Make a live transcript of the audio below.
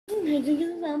It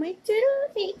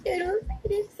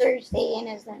is Thursday and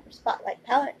it's time for Spotlight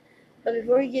Palette. But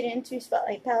before we get into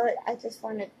Spotlight Palette, I just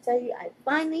wanted to tell you I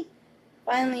finally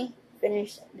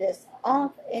finished this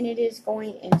off, and it is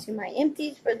going into my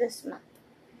empties for this month.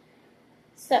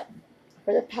 So,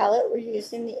 for the palette, we're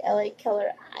using the LA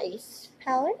Color Ice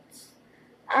palette.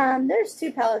 There's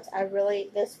two palettes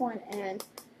this one and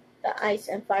the Ice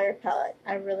and Fire palette,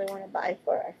 I really want to buy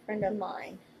for a friend of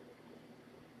mine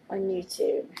on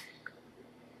YouTube.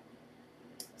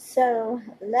 So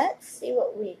let's see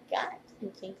what we got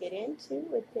and can get into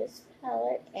with this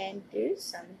palette and do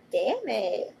some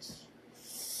damage.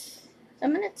 So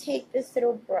I'm going to take this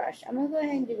little brush. I'm going to go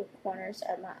ahead and do the corners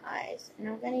of my eyes. And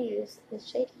I'm going to use the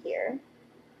shade here.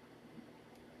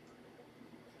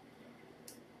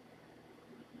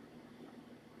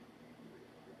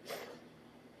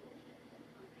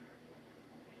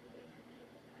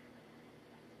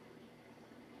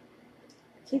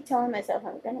 I keep telling myself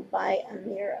I'm going to buy a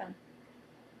mirror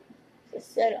to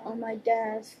set on my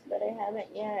desk, but I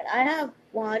haven't yet. I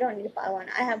don't need to buy one.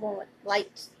 I have one with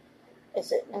lights. It's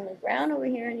sitting on the ground over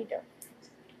here. I need to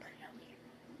put it on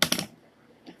here.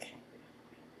 Okay.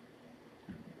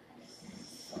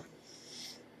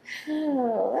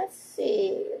 Oh, let's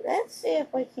see. Let's see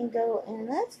if we can go in.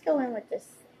 Let's go in with this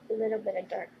little bit of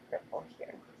dark purple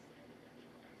here.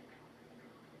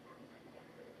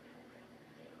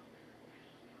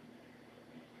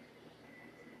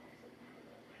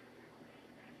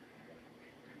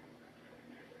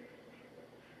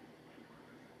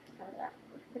 That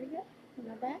looks pretty good.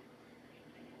 Not bad.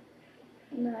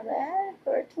 Not bad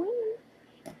for a tween.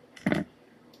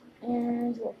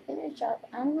 And we'll finish up.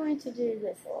 I'm going to do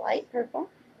this light purple.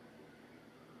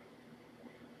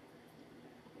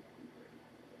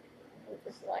 With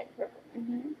this light purple in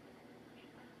here.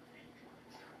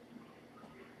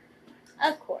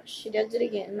 Of course, she does it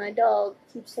again. My dog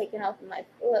keeps taking off my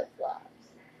flip-flops.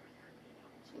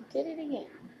 She did it again.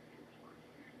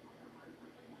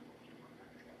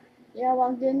 Yeah, I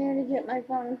walked in there to get my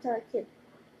phone so I could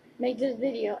make this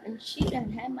video, and she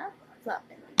done had my flip-flop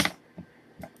in it.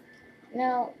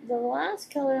 Now, the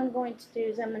last color I'm going to do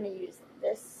is I'm going to use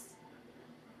this.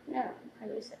 No, I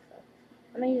use that color.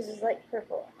 I'm going to use this light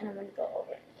purple, and I'm going to go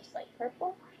over this light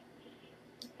purple.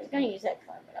 I was going to use that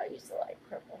color, but I'll use the light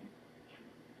purple.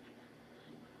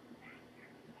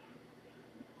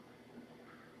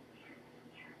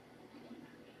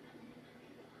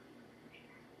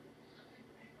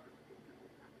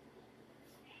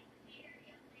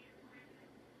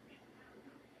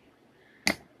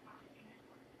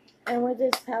 And with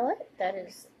this palette, that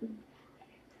is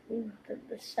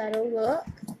the shadow look.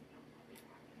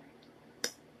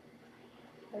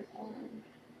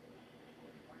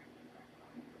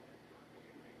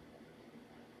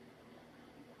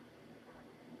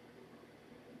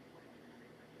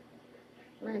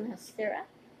 My mascara.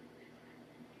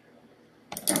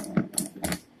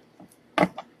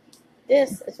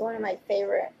 This is one of my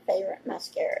favorite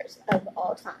mascaras of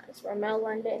all time. It's Rimmel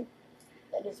London.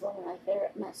 That is one of my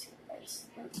favorite mascaras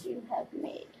that you have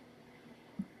made.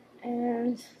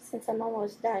 And since I'm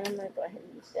almost done, I'm going to go ahead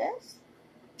and use this.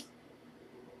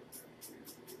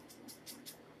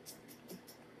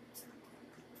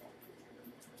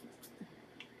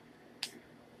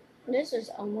 This is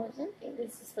almost empty.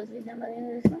 This is supposed to be done by the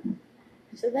end of this month.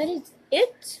 So that is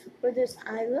it for this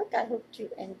eye look. I hope you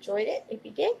enjoyed it. If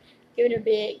you did, give it a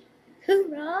big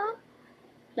hoorah.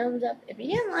 Thumbs up. If you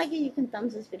didn't like it, you can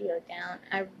thumbs this video down.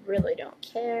 I really don't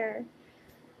care.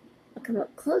 I'll come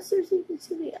up closer so you can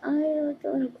see the eye. Look a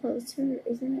little closer.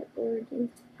 Isn't it gorgeous?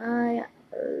 I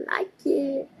like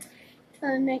it.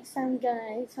 Till next time,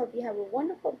 guys. Hope you have a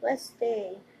wonderful, blessed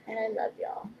day. And I love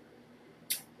y'all.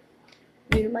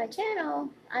 New to my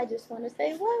channel, I just want to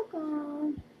say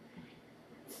welcome.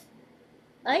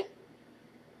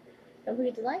 Don't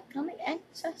forget to like, comment, and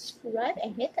subscribe,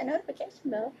 and hit the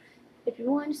notification bell if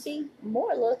you want to see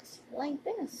more looks like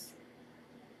this.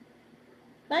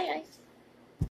 Bye, guys.